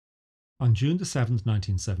On June the 7th,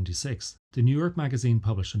 1976, the New York Magazine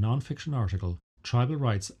published a non-fiction article, Tribal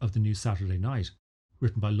Rights of the New Saturday Night,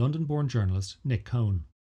 written by London-born journalist Nick Cohn.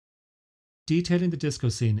 Detailing the disco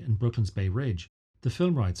scene in Brooklyn's Bay Ridge, the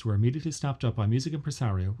film rights were immediately snapped up by music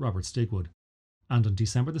impresario Robert Stigwood, and on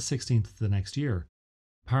December the 16th of the next year,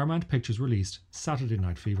 Paramount Pictures released Saturday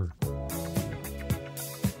Night Fever.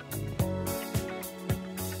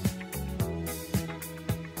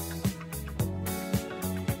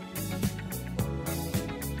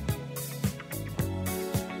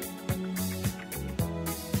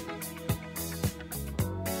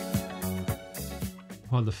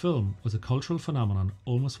 While the film was a cultural phenomenon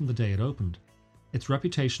almost from the day it opened, its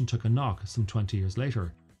reputation took a knock some 20 years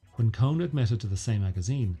later, when Cohn admitted to the same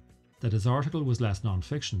magazine that his article was less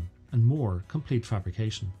non-fiction and more complete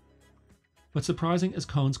fabrication. But surprising as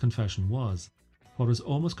Cohn's confession was, what was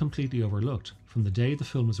almost completely overlooked from the day the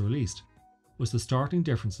film was released was the startling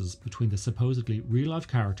differences between the supposedly real-life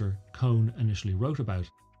character Cohn initially wrote about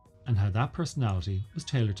and how that personality was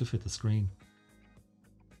tailored to fit the screen.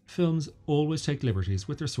 Films always take liberties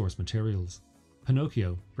with their source materials.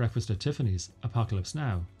 Pinocchio, Breakfast at Tiffany's, Apocalypse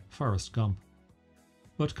Now, Forrest Gump.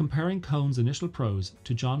 But comparing Cohn's initial prose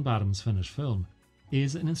to John Badham's finished film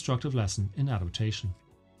is an instructive lesson in adaptation.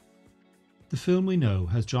 The film we know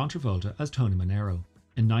has John Travolta as Tony Manero,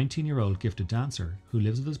 a 19-year-old gifted dancer who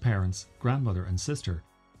lives with his parents, grandmother and sister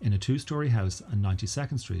in a 2-story house on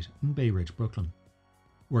 92nd Street in Bay Ridge, Brooklyn.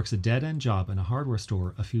 Works a dead-end job in a hardware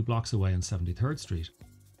store a few blocks away on 73rd Street,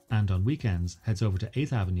 and on weekends heads over to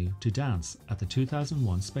 8th Avenue to dance at the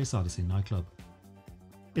 2001 Space Odyssey nightclub.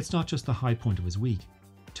 It's not just the high point of his week,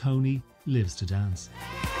 Tony lives to dance.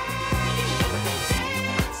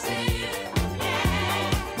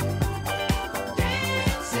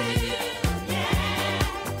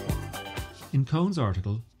 In Cohn's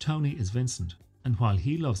article, Tony is Vincent, and while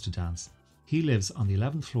he loves to dance, he lives on the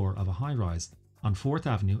 11th floor of a high-rise on 4th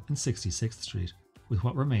Avenue and 66th Street with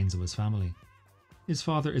what remains of his family. His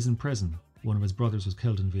father is in prison, one of his brothers was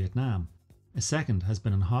killed in Vietnam, a second has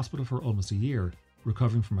been in hospital for almost a year,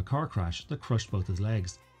 recovering from a car crash that crushed both his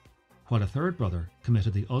legs, while a third brother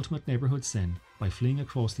committed the ultimate neighbourhood sin by fleeing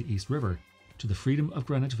across the East River to the freedom of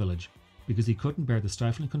Greenwich Village because he couldn't bear the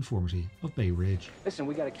stifling conformity of Bay Ridge. Listen,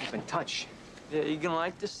 we gotta keep in touch. Yeah, you gonna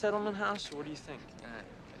like this settlement house, or what do you think?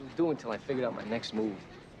 It'll do until I figure out my next move.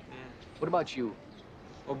 Yeah. What about you?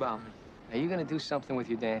 What about me? Are you gonna do something with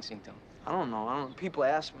your dancing, Tom? I don't know. People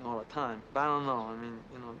ask me all the time, but I don't know. I mean,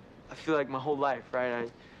 I feel like my whole life, right?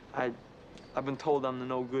 I've been told I'm the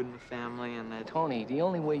no good in the family, and that. Tony, the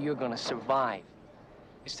only way you're gonna survive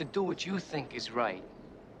is to do what you think is right,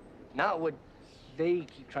 not what they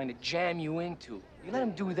keep trying to jam you into. You let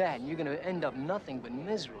them do that, and you're gonna end up nothing but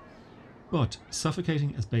miserable. But,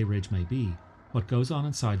 suffocating as Bay Ridge may be, what goes on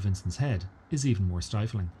inside Vincent's head is even more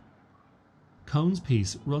stifling. Cohn's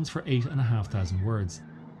piece runs for 8,500 words,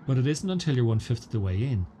 but it isn't until you're 1/5 of the way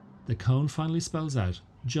in that Cohn finally spells out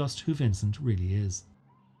just who Vincent really is.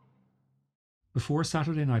 Before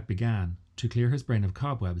Saturday Night began, to clear his brain of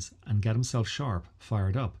cobwebs and get himself sharp,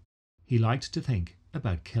 fired up, he liked to think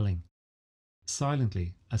about killing.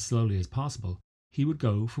 Silently, as slowly as possible, he would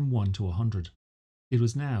go from 1 to 100. It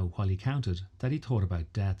was now, while he counted, that he thought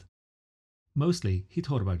about death. Mostly, he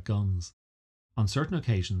thought about guns. On certain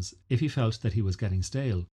occasions, if he felt that he was getting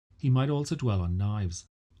stale, he might also dwell on knives,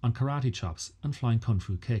 on karate chops and flying kung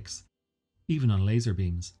fu kicks, even on laser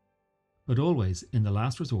beams. But always, in the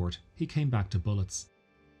last resort, he came back to bullets.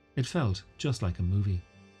 It felt just like a movie.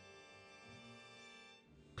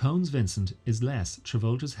 Cohn's Vincent is less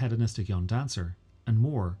Travolta's hedonistic young dancer, and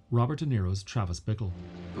more Robert De Niro's Travis Bickle.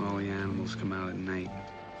 All the animals come out at night.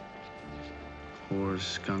 Whores,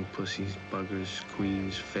 skunk pussies, buggers,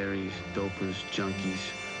 queens, fairies, dopers, junkies.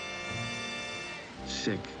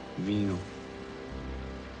 Sick, venal.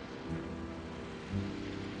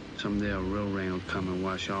 Someday a real rain will come and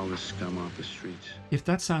wash all this scum off the streets. If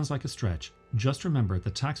that sounds like a stretch, just remember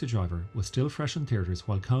that Taxi Driver was still fresh in theatres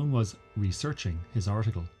while Cohn was researching his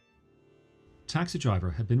article. Taxi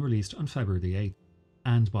Driver had been released on February the 8th,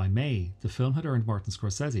 and by May, the film had earned Martin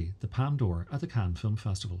Scorsese the Palme d'Or at the Cannes Film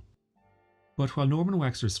Festival. But while Norman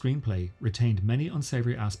Wexler's screenplay retained many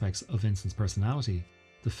unsavoury aspects of Vincent's personality,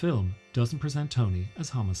 the film doesn't present Tony as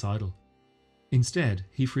homicidal. Instead,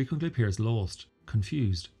 he frequently appears lost,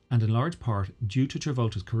 confused, and in large part due to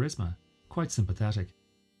Travolta's charisma, quite sympathetic.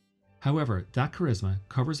 However, that charisma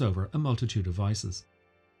covers over a multitude of vices.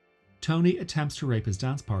 Tony attempts to rape his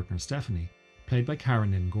dance partner Stephanie, played by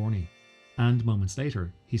Karen Lynn Gorney, and moments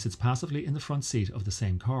later he sits passively in the front seat of the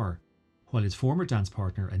same car, while his former dance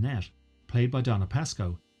partner Annette, played by Donna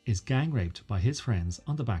Pesco, is gang raped by his friends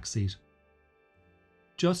on the back seat.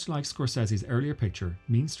 Just like Scorsese's earlier picture,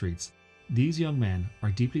 Mean Streets, these young men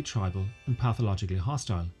are deeply tribal and pathologically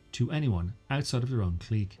hostile to anyone outside of their own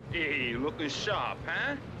clique. Hey, looking sharp,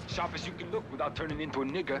 huh? Sharp as you can look without turning into a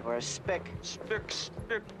nigger. Or a spick. Spick.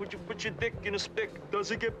 Would you put your dick in a spick?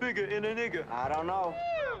 Does it get bigger in a nigger? I don't know.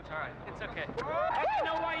 It's all right. It's okay. Hey, you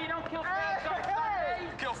know why you don't kill fags on Sunday?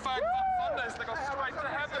 Kill fags on Sundays, they go straight to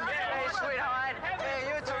heaven. Hey, sweetheart. Hey,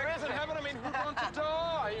 you're Fags in terrific. heaven, I mean, who wants to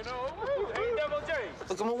die, you know? Hey, Double J.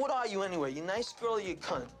 Look, I mean, what are you anyway? You nice girl or you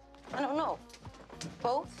cunt? I don't know.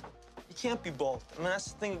 Both? You can't be both. I mean,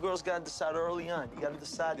 that's the thing a girl's got to decide early on. You got to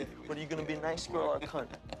decide whether you're going to be a nice girl or a cunt.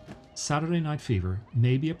 Saturday Night Fever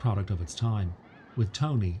may be a product of its time, with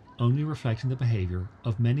Tony only reflecting the behaviour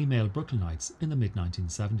of many male Brooklynites in the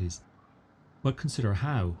mid-1970s. But consider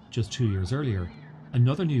how, just 2 years earlier,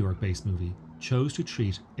 another New York-based movie chose to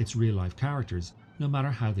treat its real-life characters no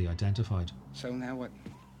matter how they identified. So now what?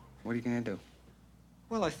 What are you gonna do?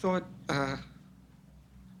 Well, I thought that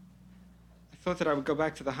I would go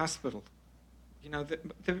back to the hospital. You know,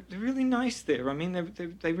 they're really nice there. I mean,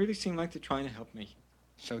 they really seem like they're trying to help me.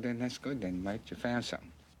 So then that's good then, right? You found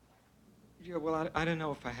something. Yeah, well, I don't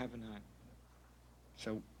know if I have or not.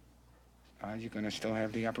 So, are you gonna still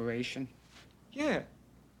have the operation? Yeah.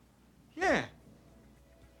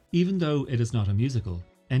 Even though it is not a musical,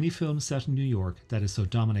 any film set in New York that is so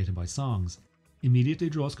dominated by songs immediately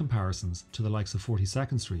draws comparisons to the likes of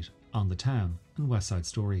 42nd Street, On the Town, and West Side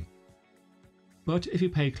Story. But if you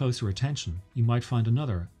pay closer attention, you might find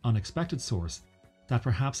another, unexpected source that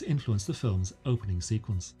perhaps influenced the film's opening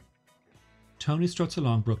sequence. Tony struts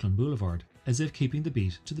along Brooklyn Boulevard as if keeping the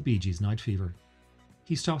beat to the Bee Gees' Night Fever.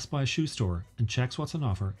 He stops by a shoe store and checks what's on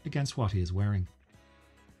offer against what he is wearing.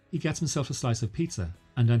 He gets himself a slice of pizza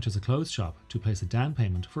and enters a clothes shop to place a down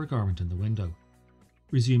payment for a garment in the window.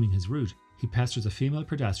 Resuming his route, he pesters a female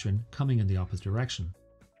pedestrian coming in the opposite direction,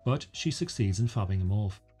 but she succeeds in fobbing him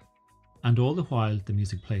off. And all the while the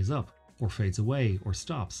music plays up, or fades away, or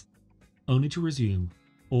stops, only to resume,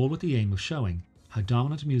 all with the aim of showing how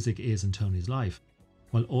dominant music is in Tony's life,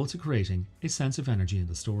 while also creating a sense of energy in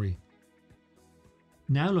the story.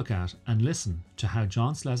 Now look at and listen to how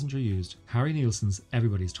John Schlesinger used Harry Nilsson's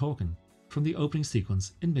Everybody's Talkin' from the opening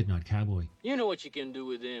sequence in Midnight Cowboy. You know what you can do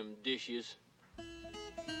with them dishes.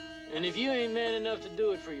 And if you ain't man enough to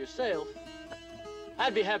do it for yourself,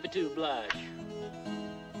 I'd be happy to oblige.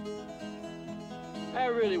 I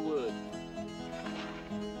really would.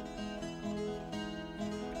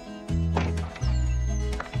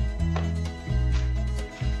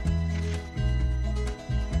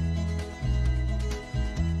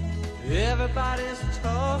 Everybody's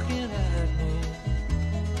talking at me.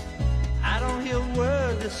 I don't hear a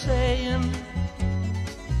word they're saying,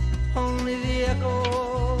 only the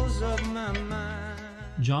echoes of my mind.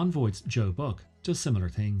 Jon Voight's Joe Buck does similar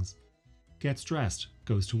things. Gets dressed,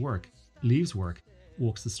 goes to work, leaves work,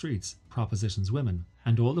 walks the streets, propositions women,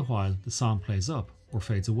 and all the while the song plays up, or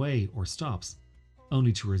fades away, or stops,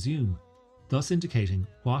 only to resume, thus indicating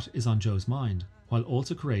what is on Joe's mind, while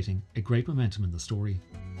also creating a great momentum in the story.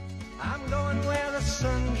 I'm going where the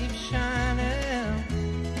sun keeps shining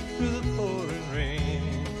through the pouring rain.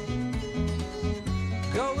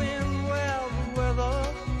 Going where the weather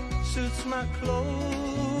suits my clothes.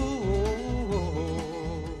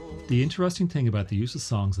 The interesting thing about the use of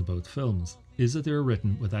songs in both films is that they are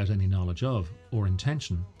written without any knowledge of, or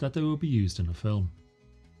intention, that they will be used in a film.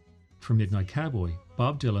 For Midnight Cowboy,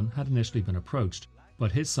 Bob Dylan had initially been approached,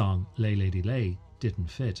 but his song Lay Lady Lay didn't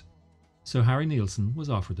fit. So Harry Nilsson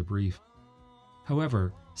was offered the brief.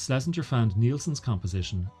 However, Schlesinger found Nilsson's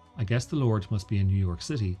composition, I Guess the Lord Must Be in New York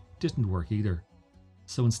City, didn't work either.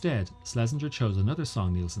 So instead, Schlesinger chose another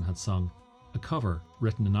song Nilsson had sung, a cover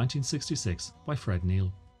written in 1966 by Fred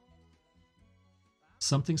Neil.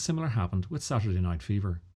 Something similar happened with Saturday Night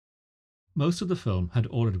Fever. Most of the film had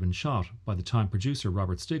already been shot by the time producer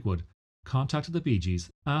Robert Stigwood contacted the Bee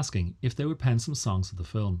Gees asking if they would pen some songs for the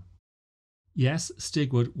film. Yes,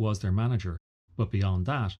 Stigwood was their manager, but beyond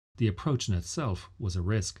that, the approach in itself was a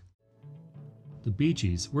risk. The Bee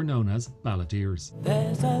Gees were known as balladeers.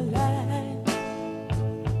 There's a light,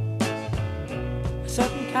 a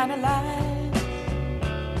certain kind of light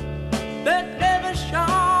that never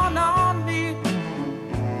shone on me.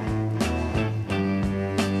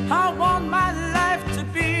 I want my life to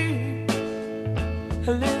be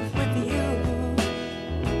live with you,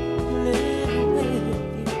 live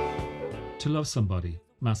with you. To Love Somebody,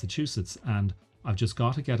 Massachusetts, and I've Just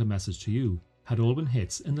Got to Get a Message to You had all been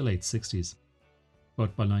hits in the late 60s.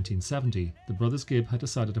 But by 1970, the brothers Gibb had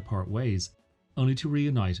decided to part ways, only to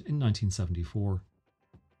reunite in 1974.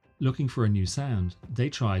 Looking for a new sound, they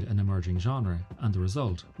tried an emerging genre, and the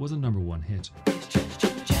result was a #1 hit.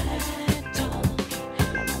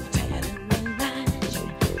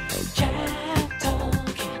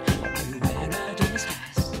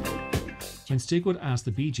 When Stigwood asked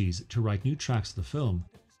the Bee Gees to write new tracks for the film,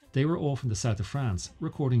 they were off in the south of France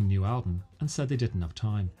recording a new album and said they didn't have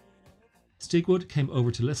time. Stigwood came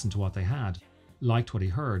over to listen to what they had, liked what he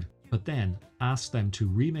heard, but then asked them to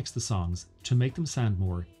remix the songs to make them sound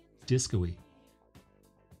more disco-y.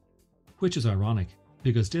 Which is ironic,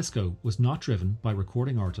 because disco was not driven by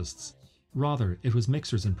recording artists. Rather, it was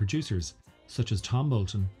mixers and producers, such as Tom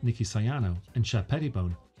Moulton, Nicky Siano and Shep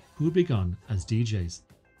Pettibone, who had begun as DJs.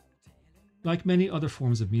 Like many other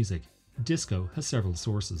forms of music, disco has several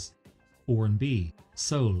sources: R&B,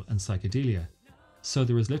 soul and psychedelia, so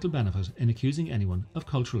there is little benefit in accusing anyone of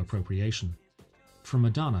cultural appropriation. From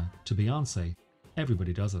Madonna to Beyoncé,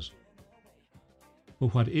 everybody does it.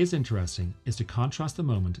 But what is interesting is to contrast the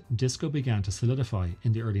moment disco began to solidify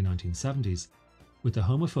in the early 1970s with the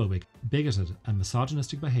homophobic, bigoted and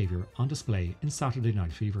misogynistic behaviour on display in Saturday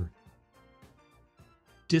Night Fever.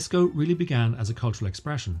 Disco really began as a cultural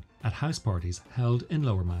expression at house parties held in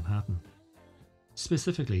Lower Manhattan,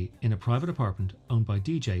 specifically in a private apartment owned by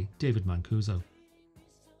DJ David Mancuso.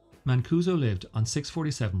 Mancuso lived on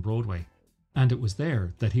 647 Broadway, and it was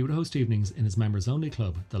there that he would host evenings in his members-only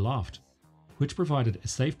club, The Loft, which provided a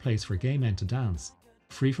safe place for gay men to dance,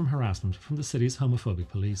 free from harassment from the city's homophobic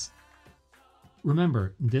police.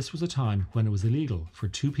 Remember, this was a time when it was illegal for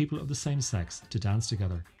two people of the same sex to dance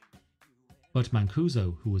together. But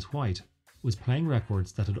Mancuso, who was white, was playing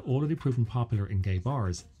records that had already proven popular in gay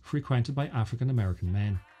bars frequented by African American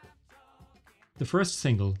men. The first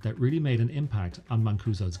single that really made an impact on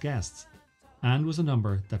Mancuso's guests, and was a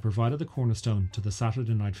number that provided the cornerstone to the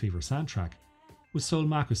Saturday Night Fever soundtrack, was Soul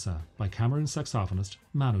Makusa by Cameroon saxophonist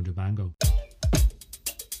Manu Dibango.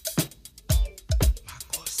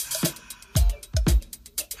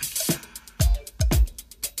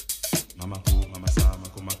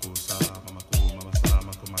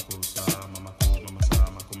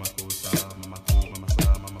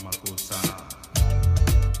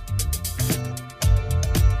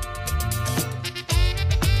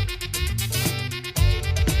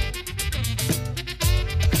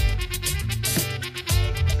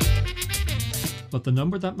 But the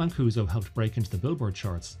number that Mancuso helped break into the Billboard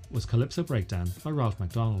charts was Calypso Breakdown by Ralph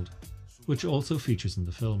MacDonald, which also features in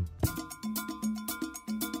the film.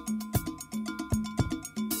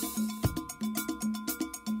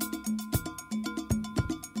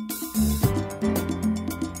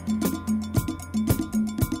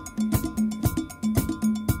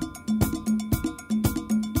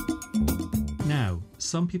 Now,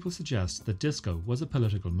 some people suggest that disco was a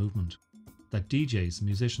political movement, that DJs,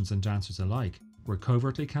 musicians and dancers alike were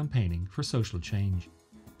covertly campaigning for social change.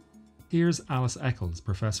 Here's Alice Eccles,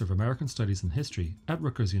 Professor of American Studies and History at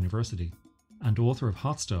Rutgers University, and author of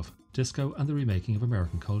Hot Stuff, Disco and the Remaking of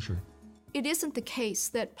American Culture. It isn't the case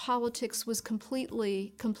that politics was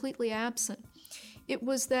completely absent. It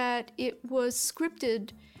was that it was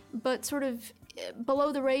scripted, but sort of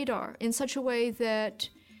below the radar in such a way that,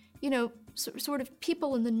 sort of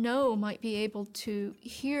people in the know might be able to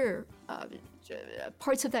hear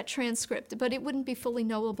parts of that transcript, but it wouldn't be fully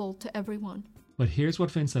knowable to everyone. But here's what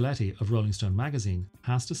Vince Aletti of Rolling Stone magazine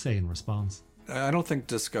has to say in response. I don't think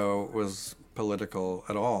disco was political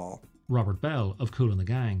at all. Robert Bell of Kool and the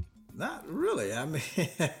Gang. Not really, I mean...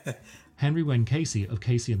 Henry Wayne Casey of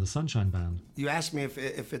Casey and the Sunshine Band. You asked me if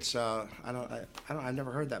it's, I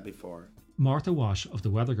never heard that before. Martha Wash of the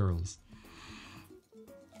Weather Girls.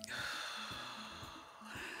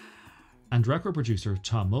 And record producer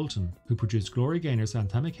Tom Moulton, who produced Gloria Gaynor's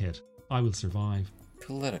anthemic hit, I Will Survive.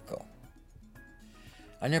 Political.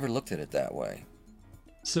 I never looked at it that way.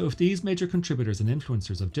 So if these major contributors and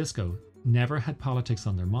influencers of disco never had politics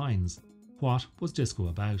on their minds, what was disco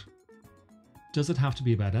about? Does it have to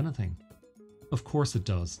be about anything? Of course it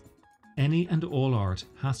does. Any and all art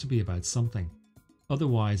has to be about something.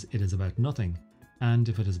 Otherwise it is about nothing, and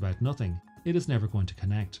if it is about nothing, it is never going to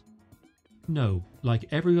connect. No,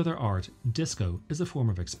 like every other art, disco is a form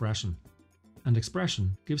of expression, and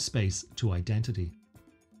expression gives space to identity.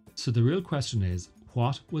 So the real question is,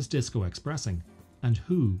 what was disco expressing, and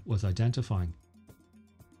who was identifying?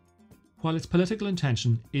 While its political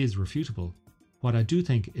intention is refutable, what I do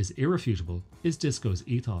think is irrefutable is disco's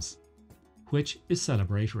ethos, which is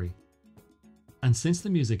celebratory. And since the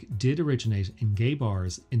music did originate in gay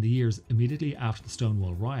bars in the years immediately after the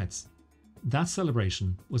Stonewall riots, that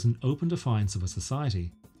celebration was an open defiance of a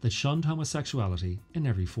society that shunned homosexuality in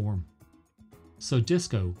every form. So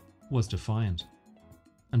disco was defiant.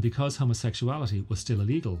 and because homosexuality was still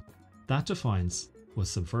illegal, that defiance was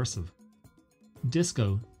subversive.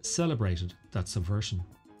 Disco celebrated that subversion.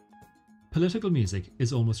 Political music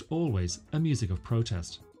is almost always a music of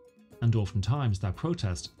protest, and oftentimes that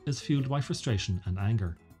protest is fueled by frustration and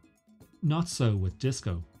anger. Not so with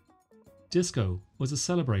disco. Disco was a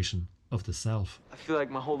celebration of the self. I feel like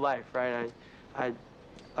my whole life, right?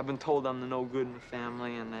 I've been told I'm the no good in the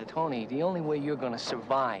family, and that... Tony, the only way you're gonna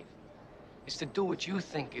survive is to do what you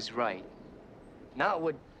think is right, not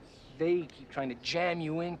what they keep trying to jam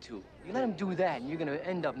you into. You let them do that, and you're gonna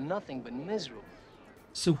end up nothing but miserable.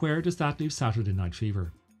 So where does that leave Saturday Night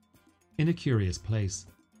Fever? In a curious place.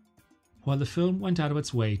 While the film went out of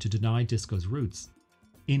its way to deny disco's roots,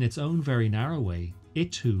 in its own very narrow way,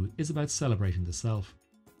 it too is about celebrating the self.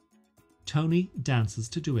 Tony dances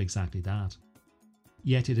to do exactly that.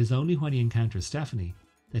 Yet it is only when he encounters Stephanie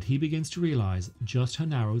that he begins to realise just how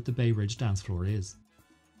narrow the Bay Ridge dance floor is.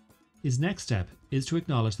 His next step is to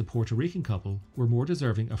acknowledge the Puerto Rican couple were more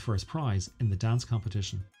deserving of first prize in the dance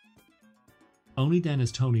competition. Only then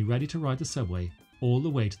is Tony ready to ride the subway all the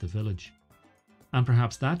way to the village. And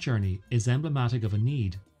perhaps that journey is emblematic of a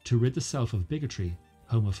need to rid the self of bigotry,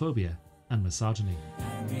 homophobia, and misogyny.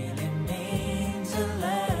 I really mean to